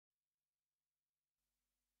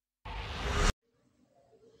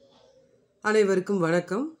அனைவருக்கும்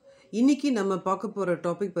வணக்கம். இன்னைக்கு நம்ம பார்க்க போற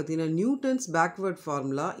டாபிக் பார்த்தீங்கன்னா, நியூட்டன்ஸ் பேக்வர்ட்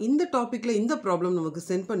ஃபார்முலா. இந்த டாபிக்ல இந்த ப்ராப்ளம் நமக்கு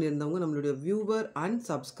சென்ட் பண்ணியிருந்தவங்க நம்மளுடைய வியூவர் அண்ட்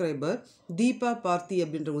சப்ஸ்கிரைபர் தீபா பார்த்தி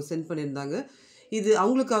அப்படின்றவங்க சென்ட் பண்ணியிருந்தாங்க. இது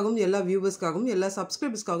அவங்களுக்காகவும், எல்லா வியூவர்ஸ்க்காகவும், எல்லா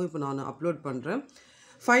சப்ஸ்கிரைபர்ஸ்க்காகவும் இப்போ நான் அப்லோட் பண்ணுறேன்.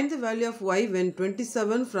 Find the value of y when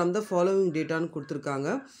 27 from the following டேட்டான்னு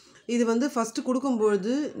கொடுத்துருக்காங்க. இது வந்து ஃபஸ்ட்டு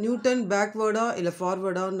கொடுக்கும்பொழுது நியூட்டன் பேக்வேர்டா இல்லை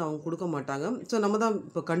ஃபார்வேர்டான்னு அவங்க கொடுக்க மாட்டாங்க. ஸோ நம்ம தான்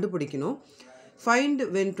இப்போ கண்டுபிடிக்கணும். ஃபைண்ட்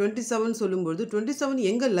வென் 27 சொல்லும்பொழுது 27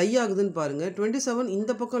 எங்கே லை ஆகுதுன்னு பாருங்கள். 27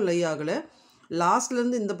 இந்த பக்கம் லை ஆகலை,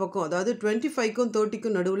 லாஸ்ட்லேருந்து இந்த பக்கம், அதாவது 25க்கும்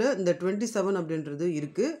 30க்கும் நடுவில் இந்த 27 அப்படின்றது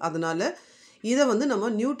இருக்குது. அதனால் இதை வந்து நம்ம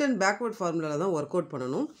நியூட்டன் பேக்வர்ட் ஃபார்முலாவில் தான் ஒர்க் அவுட்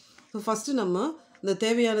பண்ணணும். ஸோ ஃபஸ்ட்டு நம்ம இந்த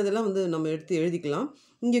தேவையானதெல்லாம் வந்து நம்ம எடுத்து எழுதிக்கலாம்.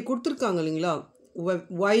 இங்கே கொடுத்துருக்காங்க இல்லைங்களா,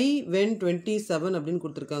 y when 27 அப்படின்னு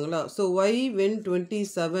கொடுத்துருக்காங்களா. ஸோ y when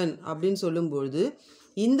 27 அப்படின்னு சொல்லும்பொழுது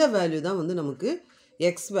இந்த வேல்யூ தான் வந்து நமக்கு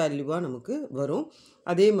எக்ஸ் வேல்யூவாக நமக்கு வரும்.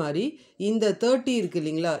 அதே மாதிரி இந்த 30 இருக்குது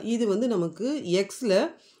இல்லைங்களா, இது வந்து நமக்கு எக்ஸில்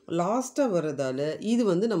லாஸ்ட்டாக வர்றதால இது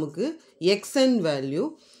வந்து நமக்கு எக்ஸ்என் வேல்யூ.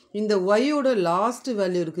 இந்த ஒய்யோட லாஸ்ட்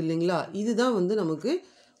வேல்யூ இருக்குது இல்லைங்களா, இதுதான் வந்து நமக்கு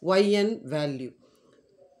ஒய்என் வேல்யூ.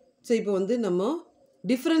 ஸோ இப்போ வந்து நம்ம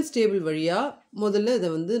டிஃப்ரென்ஸ் டேபிள் வழியாக முதல்ல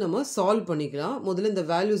இதை வந்து நம்ம சால்வ் பண்ணிக்கலாம். முதல்ல இந்த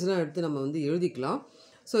வேல்யூஸ்லாம் எடுத்து நம்ம வந்து எழுதிக்கலாம்.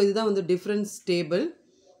 ஸோ இதுதான் வந்து டிஃப்ரென்ஸ் டேபிள்.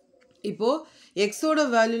 இப்போது எக்ஸோட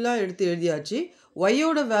வேல்யூலாம் எடுத்து எழுதியாச்சு,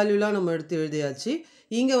 ஒய்யோட வேல்யூலாம் நம்ம எடுத்து எழுதியாச்சு.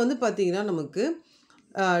 இங்கே வந்து பார்த்திங்கன்னா நமக்கு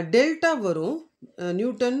டெல்டா வரும்,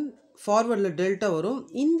 நியூட்டன் ஃபார்வர்டில் டெல்டா வரும்.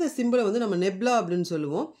 இந்த சிம்பிளை வந்து நம்ம நெப்லா அப்படின்னு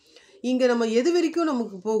சொல்லுவோம். இங்கே நம்ம எது வரைக்கும்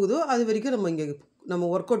நமக்கு போகுதோ அது வரைக்கும் நம்ம இங்கே நம்ம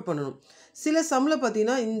ஒர்க் அவுட் பண்ணணும். சில சம்மில்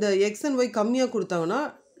பார்த்திங்கன்னா இந்த எக்ஸ் அண்ட் ஒய் கம்மியாக கொடுத்தாங்கன்னா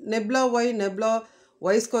நெப்லா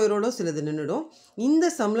ஒய் ஸ்கொயரோட சிலது நின்றுடும். இந்த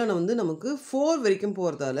சம்மில் நான் வந்து நமக்கு 4 வரைக்கும்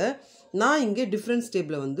போகிறதால நான் இங்கே டிஃப்ரென்ஸ்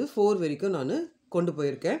டேபிளை வந்து 4 வரைக்கும் நான் கொண்டு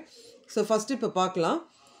போயிருக்கேன். ஸோ ஃபஸ்ட்டு இப்போ பார்க்கலாம்.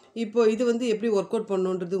 இப்போ இது வந்து எப்படி ஒர்க் அவுட்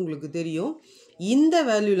பண்ணணுன்றது உங்களுக்கு தெரியும். இந்த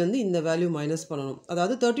வேல்யூலேருந்து இந்த வேல்யூ மைனஸ் பண்ணணும்.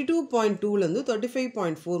 அதாவது 32.2லேருந்து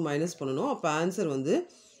 35.4 மைனஸ் பண்ணணும். அப்போ ஆன்சர் வந்து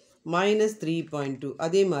 -3.2.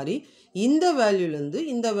 அதே மாதிரி இந்த வேல்யூலேருந்து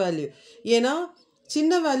இந்த வேல்யூ, ஏன்னா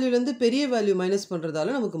சின்ன வேல்யூலேருந்து பெரிய வேல்யூ மைனஸ்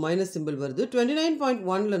பண்ணுறதால நமக்கு மைனஸ் சிம்பிள் வருது.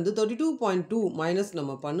 29.1லேருந்து 32.2 மைனஸ்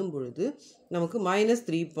நம்ம பண்ணும் பொழுது நமக்கு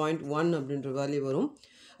 -3.1 அப்படின்ற வேல்யூ வரும்.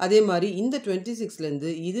 அதே மாதிரி இந்த 26லேருந்து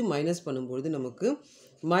இது மைனஸ் பண்ணும்பொழுது நமக்கு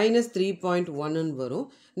 -3.1 வரும்.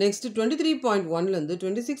 நெக்ஸ்ட்டு 23.1லேருந்து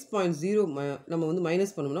 26.0 நம்ம வந்து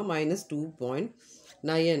மைனஸ் பண்ணோம்னா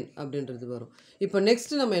 -2.9 அப்படின்றது வரும். இப்போ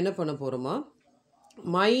நெக்ஸ்ட்டு நம்ம என்ன பண்ண போகிறோமா,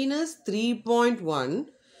 -3.1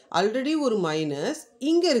 ஆல்ரெடி ஒரு மைனஸ்,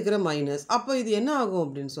 இங்கே இருக்கிற மைனஸ், அப்போ இது என்ன ஆகும்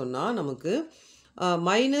அப்படின்னு சொன்னால் நமக்கு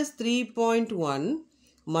 -3.1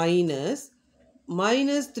 மைனஸ்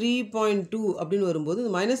 -3.2 அப்படின்னு வரும்போது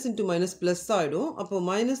மைனஸ் இன்ட்டு மைனஸ் ப்ளஸ் ஆகிடும். அப்போ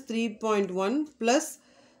 -3.1 ப்ளஸ்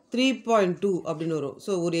 3.2 அப்படின்னு வரும்.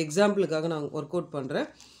 ஸோ ஒரு எக்ஸாம்பிளுக்காக நான் ஒர்க் அவுட் பண்ணுறேன்.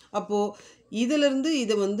 அப்போது இதிலேருந்து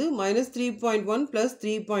இதை வந்து -3.1 ப்ளஸ்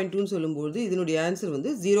 3.2ன்னு சொல்லும்போது இதனுடைய ஆன்சர்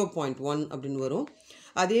வந்து 0.1 அப்படின்னு வரும்.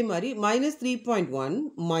 அதே மாதிரி -3.1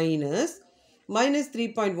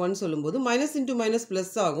 -3.1 சொல்லும்போது மைனஸ் இன்ட்டு மைனஸ்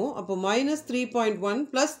ப்ளஸ் ஆகும். அப்போ -3.1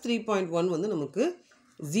 ப்ளஸ் 3.1 வந்து நமக்கு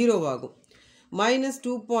 0 ஆகும்.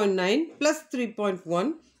 -2.9 ப்ளஸ் 3.1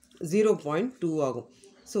 0.2 ஆகும்.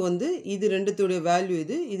 ஸோ வந்து இது ரெண்டுத்துடைய வேல்யூ,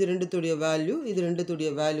 இது ரெண்டுத்துடைய வேல்யூ, இது ரெண்டுத்துடைய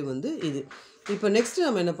வேல்யூ வந்து இது. இப்போ நெக்ஸ்ட்டு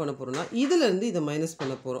நம்ம என்ன பண்ண போகிறோம்னா இதிலேருந்து இதை மைனஸ்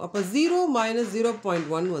பண்ண போகிறோம். அப்போ 0 -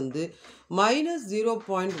 0.1 வந்து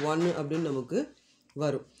 -0.1 அப்படின்னு நமக்கு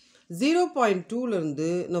வரும். 0.2லேருந்து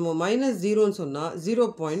நம்ம -0ன்னு சொன்னால்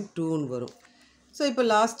 0.2ன்னு வரும். ஸோ இப்போ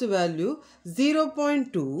லாஸ்ட்டு வேல்யூ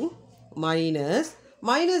 0.2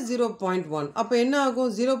 -0.1. அப்போ என்ன ஆகும்,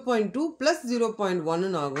 0.2 ப்ளஸ்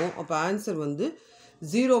 0.1 ஆகும். அப்போ ஆன்சர் வந்து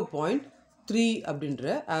 0.3 அப்படின்ற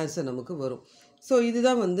ஆன்சர் நமக்கு வரும். ஸோ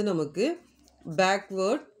இதுதான் வந்து நமக்கு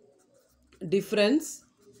பேக்வேர்ட் டிஃப்ரென்ஸ்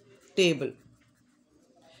டேபிள்.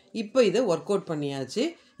 இப்போ இதை ஒர்க் அவுட் பண்ணியாச்சு.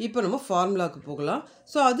 இப்போ நம்ம ஃபார்முலாவுக்கு போகலாம்.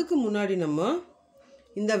 ஸோ அதுக்கு முன்னாடி நம்ம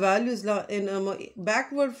இந்த வேல்யூஸ்லாம் நம்ம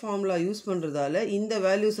பேக்வேர்ட் ஃபார்முலா யூஸ் பண்ணுறதால இந்த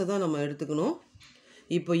வேல்யூஸை தான் நம்ம எடுத்துக்கணும்.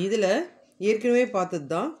 இப்போ இதில் ஏற்கனவே பார்த்தது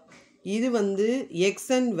தான், இது வந்து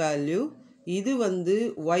எக்ஸ்என் வேல்யூ, இது வந்து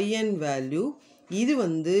ஒய்என் வேல்யூ, இது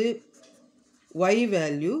வந்து ஒய்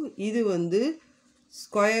வேல்யூ, இது வந்து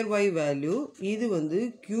ஸ்கொயர் ஒய் வேல்யூ, இது வந்து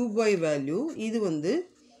கியூப் ஒய் வேல்யூ, இது வந்து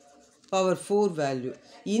பவர் 4 வேல்யூ.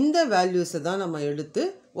 இந்த வேல்யூஸை தான் நம்ம எடுத்து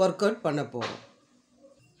ஒர்க் அவுட் பண்ண போகிறோம்.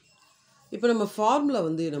 இப்போ நம்ம ஃபார்முலா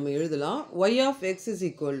வந்து நம்ம எழுதலாம். y of x is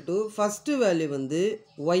equal to first value வந்து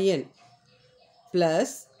yn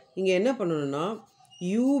ப்ளஸ் இங்கே என்ன பண்ணணும்னா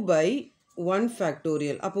u by 1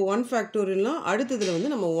 ஃபேக்டோரியல். அப்போ 1 ஃபேக்டோரியல்னால் அடுத்ததில் வந்து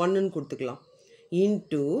நம்ம 1ன்னு கொடுத்துக்கலாம்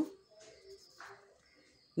இன்ட்டு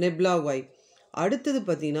நெப்லா y. அடுத்தது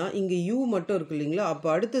பார்த்தீங்கன்னா இங்கே u மட்டும் இருக்கு இல்லைங்களா, அப்போ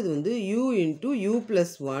அடுத்தது வந்து u இன்ட்டு u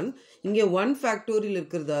 + 1. இங்கே 1 ஃபேக்டோரியல்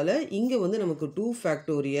இருக்கிறதால இங்கே வந்து நமக்கு 2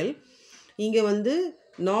 ஃபேக்டோரியல். இங்கே வந்து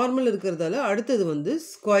நார்மல் இருக்கிறதால அடுத்தது வந்து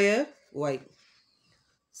ஸ்கொயர் y.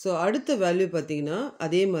 ஸோ அடுத்த வேல்யூ பார்த்தீங்கன்னா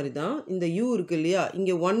அதே மாதிரி தான். இந்த u இருக்கு இல்லையா,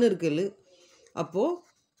 இங்கே 1 இருக்குல்ல, அப்போது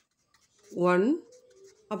 1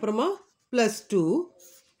 அப்புறமா +2.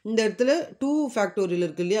 இந்த இடத்துல 2 ஃபேக்டோரியல்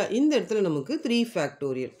இருக்கு இல்லையா, இந்த இடத்துல நமக்கு 3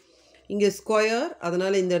 ஃபேக்டோரியல். இங்கே ஸ்கொயர்,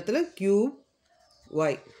 அதனால் இந்த இடத்துல க்யூப்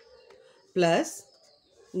y ப்ளஸ்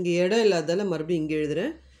இங்கே இடம் இல்லாதால மறுபடியும் இங்கே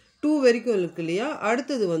எழுதுகிறேன். 2 வரைக்கும் இருக்கு இல்லையா,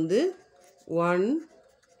 அடுத்தது வந்து 1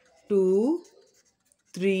 2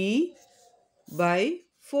 3 by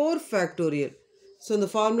 4 ஃபேக்டோரியல். ஸோ இந்த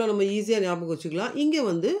ஃபார்முலா நம்ம ஈஸியாக ஞாபகம் வச்சுக்கலாம். இங்கே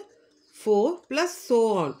வந்து 4 + so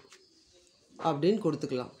on அப்படின்னு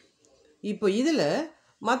கொடுத்துக்கலாம். இப்போ இதில்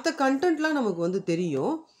மற்ற கண்டென்ட்லாம் நமக்கு வந்து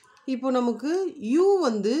தெரியும். இப்போ நமக்கு u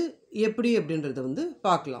வந்து எப்படி அப்படின்றத வந்து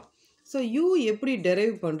பார்க்கலாம். ஸோ u எப்படி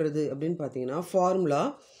டெரைவ் பண்ணுறது அப்படின்னு பார்த்தீங்கன்னா, formula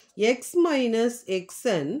x -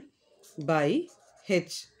 xn by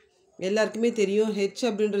h. எல்லாருக்குமே தெரியும் h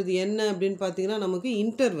அப்படின்றது என்ன அப்படின்னு பார்த்தீங்கன்னா, நமக்கு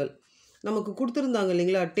இன்டர்வல் நமக்கு கொடுத்துருந்தாங்க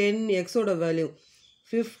இல்லைங்களா, 10 எக்ஸோட வேல்யூ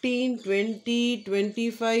 15 20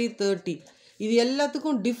 25 30. இது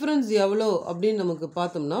எல்லாத்துக்கும் டிஃப்ரென்ஸ் எவ்வளோ அப்படின்னு நமக்கு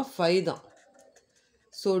பார்த்தோம்னா 5 தான்.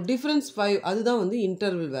 ஸோ டிஃப்ரென்ஸ் 5, அதுதான் வந்து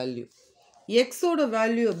இன்டர்வல் வேல்யூ. எக்ஸோட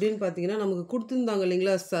வேல்யூ அப்படின்னு பார்த்தீங்கன்னா நமக்கு கொடுத்துருந்தாங்க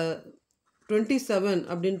இல்லைங்களா, 27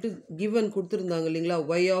 அப்படின்ட்டு கிவன் கொடுத்துருந்தாங்க இல்லைங்களா,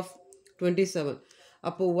 y of 27.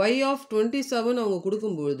 அப்போது y of 27 அவங்க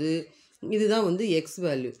கொடுக்கும்பொழுது இதுதான் வந்து எக்ஸ்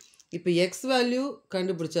வேல்யூ. இப்போ எக்ஸ் வேல்யூ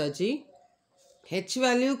கண்டுபிடிச்சாச்சு, ஹெச்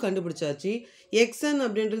வேல்யூ கண்டுபிடிச்சாச்சு. xn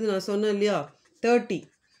அப்படின்றது நான் சொன்னேன் இல்லையா 30,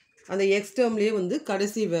 அந்த எக்ஸ் டேர்ம்லேயே வந்து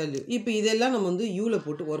கடைசி வேல்யூ. இப்போ இதெல்லாம் நம்ம வந்து யூவில்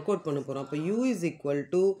போட்டு ஒர்க் அவுட் பண்ண போகிறோம். அப்போ u =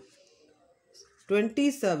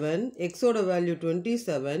 27, எக்ஸோட value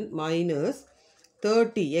 27 minus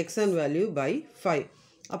 30 xn value by 5.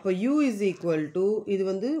 அப்போ u = இது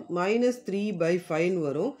வந்து -3/5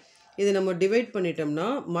 வரும். இதை நம்ம டிவைட் பண்ணிட்டோம்னா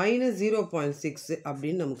 -0.6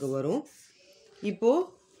 அப்படின்னு நமக்கு வரும். இப்போது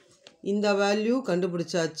இந்த வேல்யூ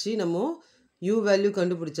கண்டுபிடிச்சாச்சு, நம்ம u வேல்யூ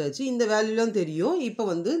கண்டுபிடிச்சாச்சு, இந்த வேல்யூலாம் தெரியும். இப்போ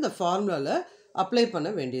வந்து இந்த ஃபார்முலாவில் அப்ளை பண்ண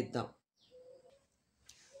வேண்டியது தான்.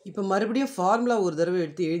 இப்போ மறுபடியும் ஃபார்முலா ஒரு தடவை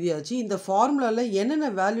எடுத்து எழுதியாச்சு. இந்த ஃபார்முலாவில் என்னென்ன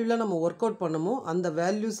வேல்யூலாம் நம்ம ஒர்க் அவுட் பண்ணமோ அந்த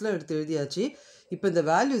வேல்யூஸ்லாம் எடுத்து எழுதியாச்சு. இப்போ இந்த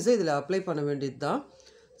வேல்யூஸை இதில் அப்ளை பண்ண வேண்டியது தான்.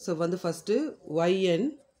 ஸோ வந்து ஃபஸ்ட்டு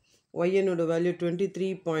ynோட வேல்யூ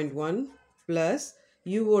 23.1 ப்ளஸ்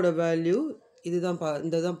யூவோட வேல்யூ இதுதான்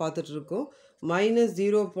இந்த தான் பார்த்துட்ருக்கோம்,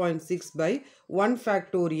 -0.6/1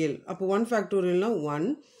 ஃபேக்டோரியல். அப்போ 1 ஃபேக்டோரியல்னால் 1.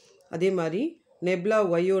 அதே மாதிரி நெப்லா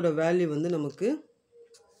ஒய்யோட வேல்யூ வந்து நமக்கு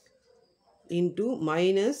இன்ட்டு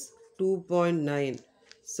 -2.9.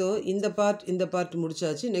 ஸோ இந்த பார்ட்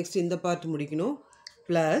முடிச்சாச்சு. நெக்ஸ்ட் இந்த பார்ட் முடிக்கணும்.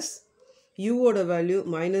 Plus யூவோட value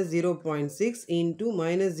 -0.6 into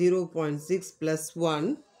 -0.6 + 1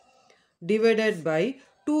 divided by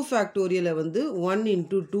 2 ஃபேக்டோரியலை வந்து 1 ×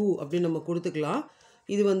 2 அப்படின்னு நம்ம கொடுத்துக்கலாம்.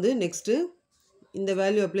 இது வந்து நெக்ஸ்ட்டு இந்த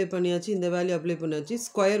வேல்யூ அப்ளை பண்ணியாச்சு, இந்த வேல்யூ அப்ளை பண்ணியாச்சு.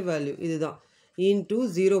 ஸ்கொயர் வேல்யூ இதுதான் இன்ட்டு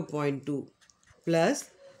 0.2 ப்ளஸ்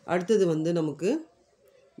அடுத்தது வந்து நமக்கு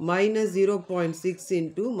 -0.6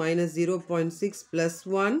 இன்ட்டு -0.6 +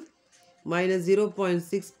 1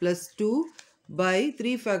 -0.6 + 2 by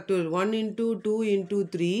 3 ஃபேக்டோரியல் 1 × 2 ×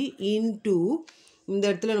 3 இன்ட்டு இந்த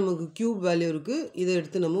இடத்துல நமக்கு க்யூப் வேல்யூ இருக்குது, இதை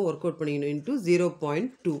எடுத்து நம்ம ஒர்க் அவுட் பண்ணிக்கணும் இன்ட்டு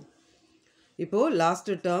 0.2. இப்போது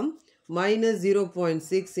last term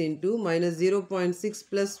 -0.6 into -0.6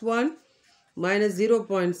 + 1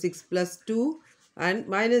 -0.6 + 2 and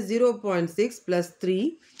 -0.6 + 3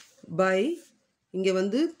 by இங்கே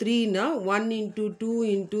வந்து 3னா 1 × 2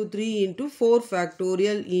 × 3 × 4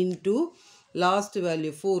 factorial into last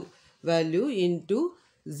value 4 value into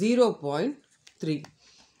 0.3.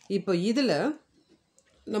 இப்போ இதில்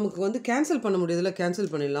நமக்கு வந்து கேன்சல் பண்ண முடியாதுல,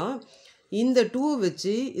 கேன்சல் பண்ணிடலாம். இந்த 2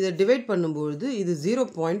 வச்சு இதை டிவைட் பண்ணும்பொழுது இது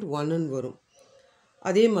 0.1ன்னு வரும்.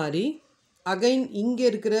 அதே மாதிரி அகைன் இங்கே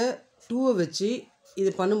இருக்கிற 2 வச்சு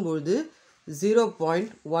இது பண்ணும்பொழுது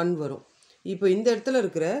 0.1 வரும். இப்போ இந்த இடத்துல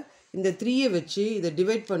இருக்கிற இந்த 3 வச்சு இதை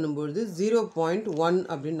டிவைட் பண்ணும்பொழுது 0.1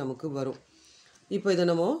 அப்படின்னு நமக்கு வரும். இப்போ இதை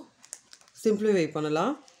நம்ம சிம்பிளிஃபை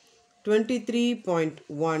பண்ணலாம்.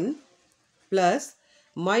 23.1 plus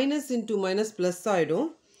minus into minus plus ஆகிடும்.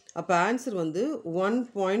 அப்போ ஆன்சர் வந்து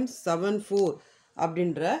 1.74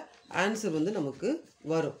 அப்படின்ற ஆன்சர் வந்து நமக்கு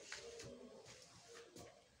வரும்.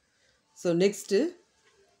 ஸோ நெக்ஸ்ட்டு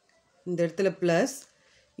இந்த இடத்துல ப்ளஸ்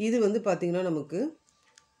இது வந்து பார்த்திங்கன்னா நமக்கு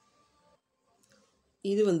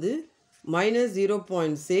இது வந்து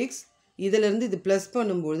 -0.6, இதிலேருந்து இது ப்ளஸ்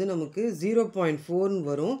பண்ணும்பொழுது நமக்கு 0.4ன்னு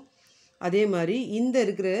வரும். அதே மாதிரி இந்த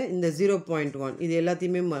இருக்கிற இந்த 0.1 இது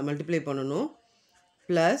எல்லாத்தையுமே மல்டிப்ளை பண்ணணும்.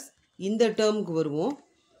 ப்ளஸ் இந்த டேர்முக்கு வருவோம்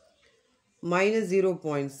மைனஸ்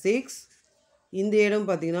 0.6. இந்த இடம்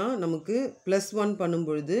பார்த்திங்கன்னா நமக்கு ப்ளஸ் 1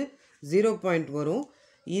 பண்ணும்பொழுது 0. வரும்.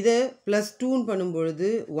 இதை ப்ளஸ் 2 பண்ணும்பொழுது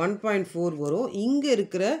 1.4 வரும். இங்கே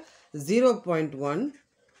இருக்கிற 0.1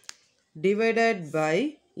 டிவைடட் பை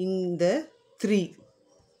இந்த 3.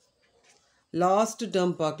 லாஸ்ட்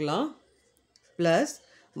டேர்ம் பார்க்கலாம். Plus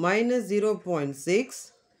minus 0.6.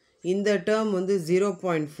 இந்த டேர்ம் வந்து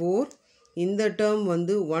 0.4. இந்த டேர்ம்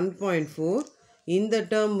வந்து 1.4. இந்த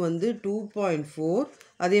டேர்ம் வந்து 2.4.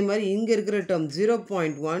 அதே மாதிரி இங்கே இருக்கிற டேர்ம்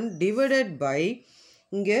 0.1 டிவைடட் பை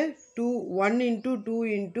இங்கே 1 இன்ட்டு 2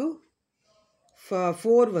 இன்ட்டு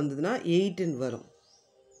 4 வந்ததுன்னா 8ன்னு வரும்.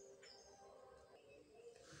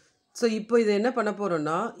 ஸோ இப்போ இதை என்ன பண்ண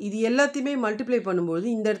போகிறோன்னா, இது எல்லாத்தையுமே மல்டிப்ளை பண்ணும்போது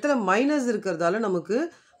இந்த இடத்துல மைனஸ் இருக்கிறதால நமக்கு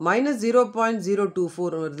மைனஸ்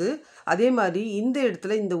 0.024 வருது. அதே மாதிரி இந்த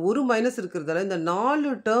இடத்துல இந்த ஒரு மைனஸ் இருக்கிறதால இந்த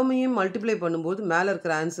 4 டேர்மையும் மல்டிப்ளை பண்ணும்போது மேலே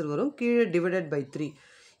இருக்கிற ஆன்சர் வரும், கீழே டிவைடட் பை 3.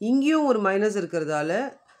 இங்கேயும் ஒரு மைனஸ் இருக்கிறதால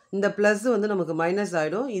இந்த ப்ளஸ் வந்து நமக்கு மைனஸ்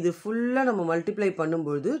ஆகிடும். இது ஃபுல்லாக நம்ம மல்டிப்ளை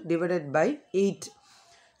பண்ணும்பொழுது டிவைடட் பை 8.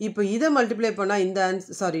 இப்போ இதை மல்டிப்ளை பண்ணால் இந்த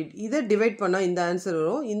இதை டிவைட் பண்ணால் இந்த ஆன்சர்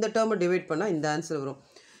வரும், இந்த டேர்மை டிவைட் பண்ணால் இந்த ஆன்சர் வரும்.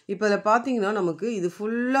 இப்போ இதில் பார்த்தீங்கன்னா நமக்கு இது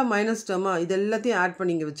ஃபுல்லாக மைனஸ் டேர்மாக இது எல்லாத்தையும் ஆட்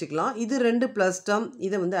பண்ணி இங்கே வச்சுக்கலாம். இது 2 ப்ளஸ் டேர்ம்,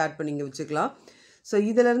 இதை வந்து ஆட் பண்ணி இங்கே வச்சுக்கலாம். ஸோ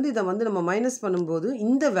இதிலேருந்து இதை வந்து நம்ம மைனஸ் பண்ணும்போது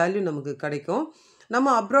இந்த வேல்யூ நமக்கு கிடைக்கும். நம்ம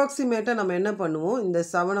அப்ராக்சிமேட்டாக நம்ம என்ன பண்ணுவோம், இந்த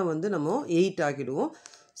 7 வந்து நம்ம 8 ஆக்கிடுவோம்.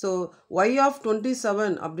 So y of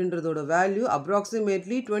 27 அப்படின்றதோட value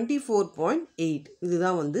approximately 24.8.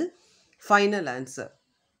 இதுதான் வந்து ஃபைனல் ஆன்சர்.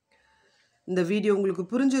 இந்த வீடியோ உங்களுக்கு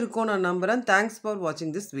புரிஞ்சிருக்கும் நான் நம்புகிறேன். தேங்க்ஸ் ஃபார்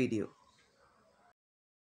வாட்சிங் திஸ் வீடியோ.